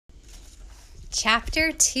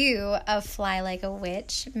Chapter 2 of Fly Like a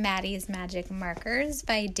Witch, Maddie's Magic Markers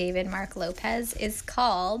by David Mark Lopez is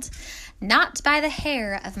called Not by the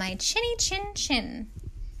Hair of My Chinny Chin Chin.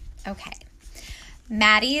 Okay.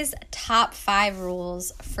 Maddie's top 5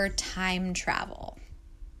 rules for time travel.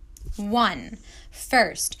 1.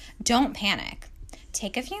 First, don't panic.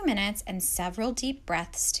 Take a few minutes and several deep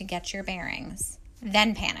breaths to get your bearings.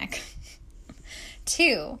 Then panic.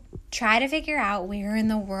 2. Try to figure out where in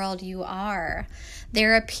the world you are.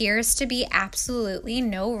 There appears to be absolutely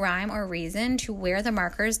no rhyme or reason to where the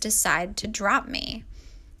markers decide to drop me.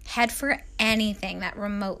 Head for anything that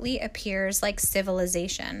remotely appears like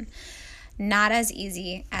civilization. Not as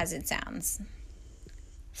easy as it sounds.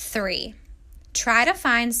 3. Try to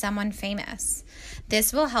find someone famous.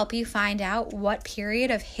 This will help you find out what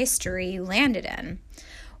period of history you landed in.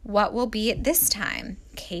 What will be at this time?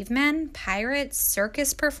 Cavemen, pirates,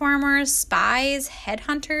 circus performers, spies,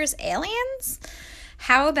 headhunters, aliens?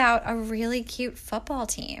 How about a really cute football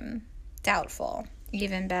team? Doubtful.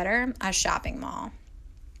 Even better, a shopping mall.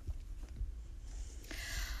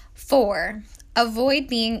 4. Avoid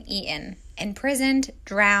being eaten, imprisoned,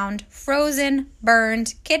 drowned, frozen,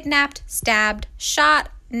 burned, kidnapped, stabbed, shot,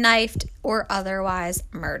 knifed, or otherwise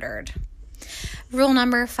murdered. Rule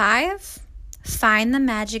number 5. Find the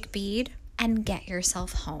magic bead and get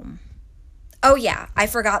yourself home. Oh yeah, I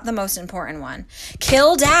forgot the most important one.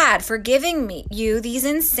 Kill Dad for giving you these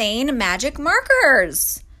insane magic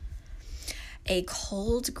markers. A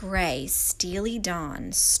cold gray, steely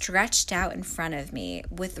dawn stretched out in front of me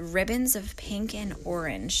with ribbons of pink and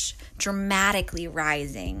orange dramatically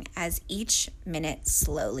rising as each minute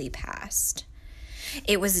slowly passed.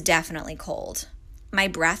 It was definitely cold. My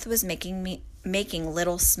breath was making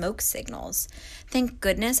little smoke signals. Thank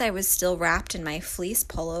goodness I was still wrapped in my fleece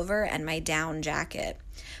pullover and my down jacket.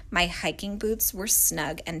 My hiking boots were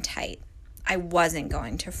snug and tight. I wasn't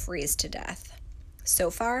going to freeze to death. So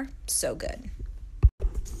far, so good.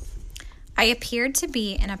 I appeared to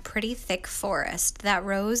be in a pretty thick forest that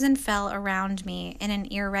rose and fell around me in an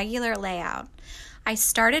irregular layout. I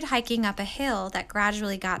started hiking up a hill that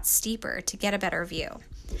gradually got steeper to get a better view.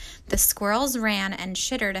 The squirrels ran and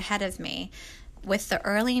chittered ahead of me with the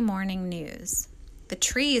early morning news. The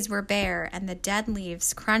trees were bare and the dead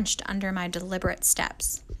leaves crunched under my deliberate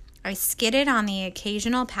steps. I skidded on the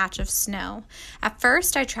occasional patch of snow. At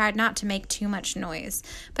first, I tried not to make too much noise,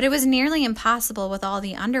 but it was nearly impossible with all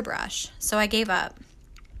the underbrush, so I gave up.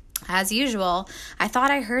 As usual, I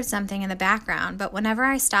thought I heard something in the background, but whenever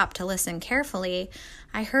I stopped to listen carefully,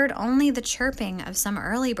 I heard only the chirping of some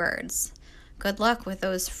early birds. Good luck with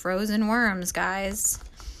those frozen worms, guys.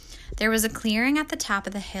 There was a clearing at the top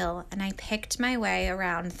of the hill, and I picked my way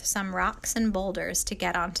around some rocks and boulders to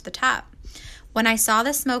get onto the top. When I saw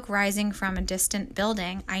the smoke rising from a distant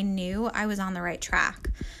building, I knew I was on the right track.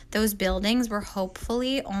 Those buildings were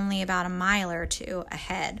hopefully only about a mile or two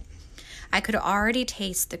ahead. I could already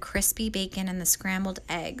taste the crispy bacon and the scrambled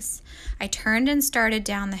eggs. I turned and started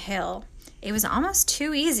down the hill. It was almost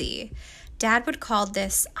too easy. Dad would call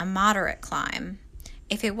this a moderate climb.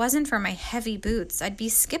 If it wasn't for my heavy boots, I'd be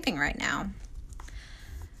skipping right now.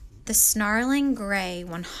 The snarling gray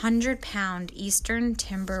 100-pound eastern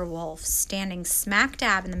timber wolf standing smack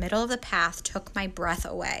dab in the middle of the path took my breath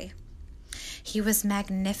away. He was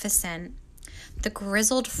magnificent. The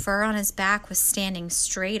grizzled fur on his back was standing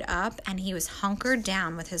straight up, and he was hunkered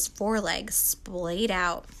down with his forelegs splayed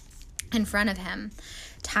out in front of him.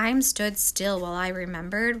 Time stood still while I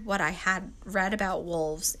remembered what I had read about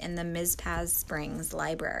wolves in the Mizpah Springs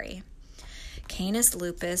library. Canis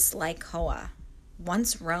lupus lycoa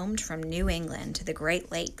once roamed from New England to the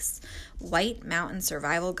Great Lakes. White Mountain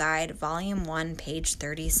Survival Guide, Volume 1, page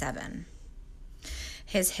 37.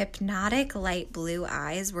 His hypnotic light blue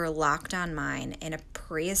eyes were locked on mine in a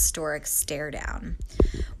prehistoric stare down.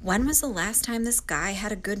 When was the last time this guy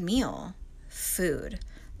had a good meal? Food.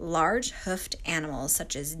 Large hoofed animals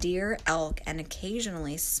such as deer, elk, and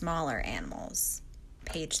occasionally smaller animals.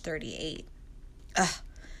 Page 38. Ugh,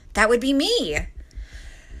 that would be me!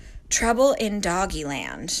 Trouble in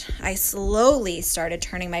Doggyland. I slowly started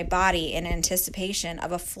turning my body in anticipation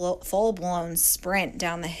of a full-blown sprint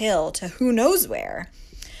down the hill to who knows where.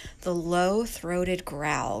 The low-throated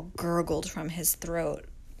growl gurgled from his throat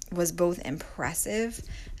was both impressive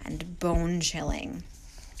and bone-chilling.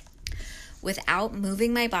 Without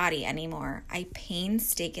moving my body anymore, I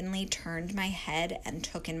painstakingly turned my head and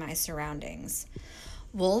took in my surroundings.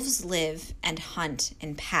 Wolves live and hunt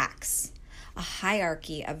in packs, a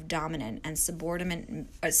hierarchy of dominant and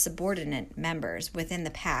subordinate members within the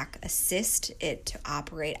pack assist it to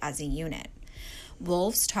operate as a unit.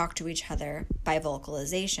 Wolves talk to each other by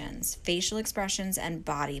vocalizations, facial expressions, and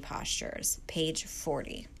body postures. Page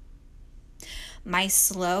 40. My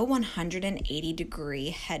slow 180-degree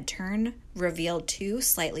head turn revealed two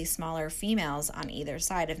slightly smaller females on either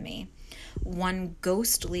side of me, one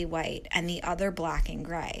ghostly white and the other black and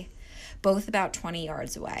gray, both about 20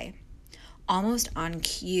 yards away. Almost on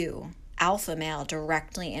cue, alpha male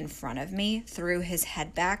directly in front of me threw his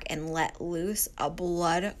head back and let loose a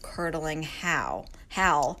blood-curdling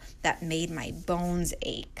howl that made my bones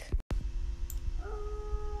ache.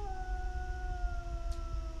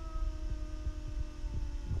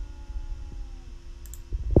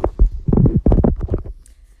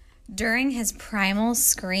 During his primal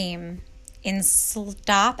scream, in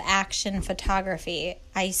stop-action photography,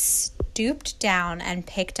 I stooped down and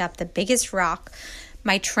picked up the biggest rock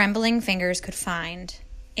my trembling fingers could find.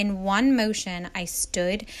 In one motion, I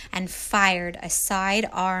stood and fired a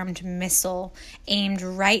side-armed missile aimed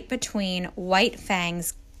right between White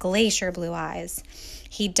Fang's glacier blue eyes.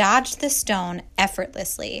 He dodged the stone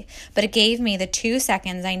effortlessly, but it gave me the 2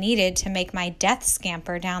 seconds I needed to make my death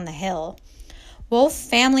scamper down the hill. Wolf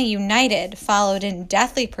Family United followed in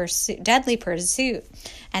deadly pursuit.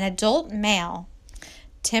 An adult male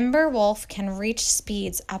timber wolf can reach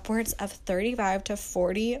speeds upwards of 35 to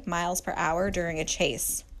 40 miles per hour during a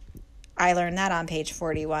chase. I learned that on page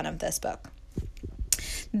 41 of this book.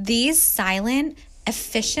 These silent,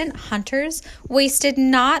 efficient hunters wasted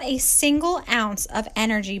not a single ounce of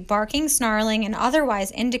energy barking, snarling, and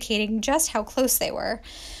otherwise indicating just how close they were.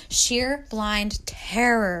 Sheer blind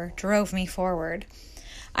terror drove me forward.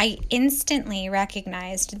 I instantly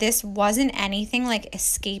recognized this wasn't anything like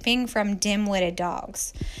escaping from dim-witted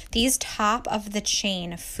dogs. These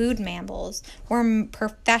top-of-the-chain food mammals were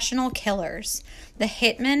professional killers, the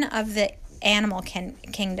hitmen of the animal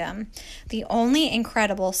kingdom. The only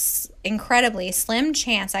incredibly slim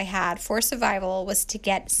chance I had for survival was to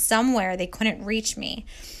get somewhere they couldn't reach me.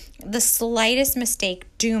 The slightest mistake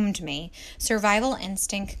doomed me. Survival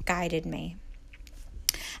instinct guided me.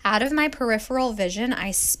 Out of my peripheral vision, I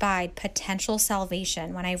spied potential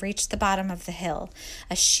salvation when I reached the bottom of the hill.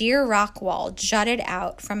 A sheer rock wall jutted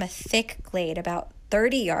out from a thick glade about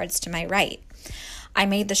 30 yards to my right. I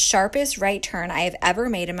made the sharpest right turn I have ever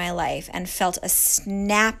made in my life and felt a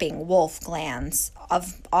snapping wolf glance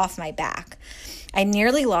off my back. I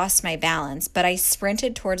nearly lost my balance, but I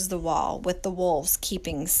sprinted towards the wall with the wolves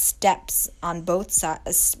keeping step on both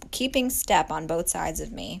sides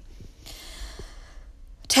of me.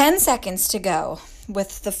 10 seconds to go,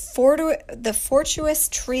 with the fortuitous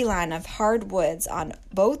tree line of hardwoods on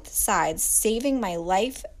both sides saving my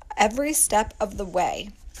life every step of the way.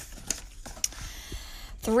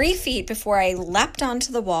 3 feet before I leapt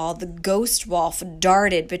onto the wall, the ghost wolf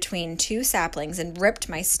darted between two saplings and ripped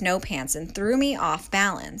my snow pants and threw me off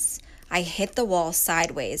balance. I hit the wall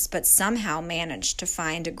sideways, but somehow managed to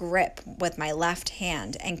find a grip with my left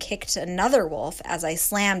hand and kicked another wolf as I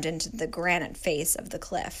slammed into the granite face of the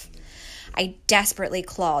cliff. I desperately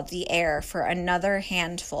clawed the air for another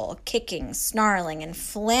handful, kicking, snarling, and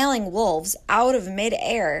flailing wolves out of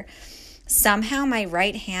mid-air. Somehow my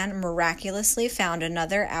right hand miraculously found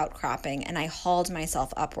another outcropping, and I hauled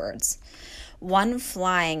myself upwards. One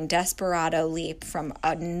flying desperado leap from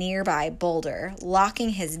a nearby boulder,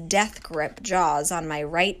 locking his death grip jaws on my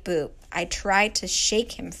right boot. I tried to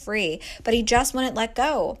shake him free, but he just wouldn't let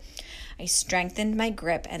go. I strengthened my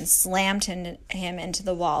grip and slammed him into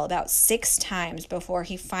the wall about 6 times before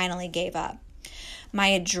he finally gave up. My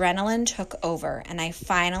adrenaline took over, and I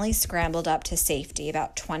finally scrambled up to safety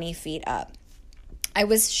about 20 feet up. I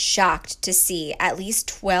was shocked to see at least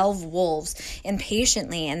 12 wolves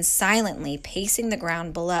impatiently and silently pacing the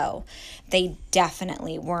ground below. They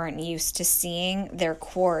definitely weren't used to seeing their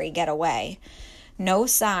quarry get away. No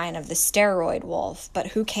sign of the steroid wolf, but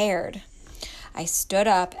who cared? I stood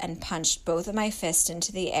up and punched both of my fists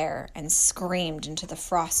into the air and screamed into the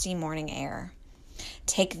frosty morning air.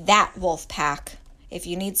 "Take that, wolf pack. If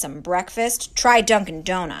you need some breakfast, try Dunkin'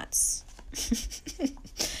 Donuts."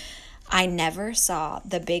 I never saw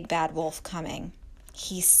the big bad wolf coming.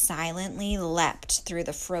 He silently leapt through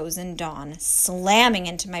the frozen dawn, slamming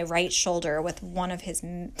into my right shoulder with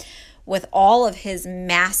all of his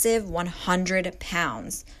massive 100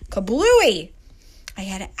 pounds. Kablooey! I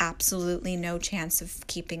had absolutely no chance of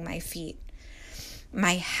keeping my feet.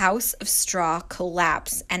 My house of straw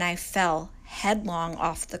collapsed, and I fell headlong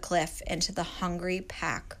off the cliff into the hungry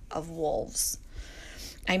pack of wolves.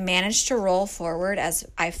 I managed to roll forward as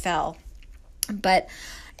I fell, but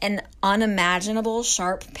an unimaginable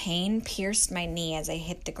sharp pain pierced my knee as I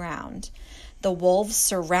hit the ground. The wolves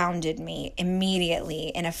surrounded me immediately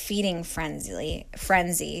in a feeding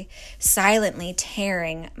frenzy, silently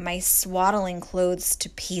tearing my swaddling clothes to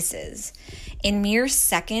pieces. In mere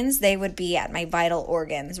seconds, they would be at my vital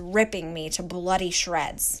organs, ripping me to bloody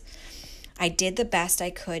shreds. I did the best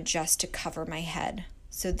I could just to cover my head.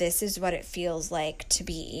 So this is what it feels like to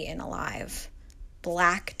be eaten alive.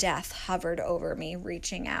 Black death hovered over me,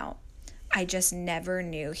 reaching out. I just never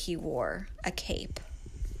knew he wore a cape.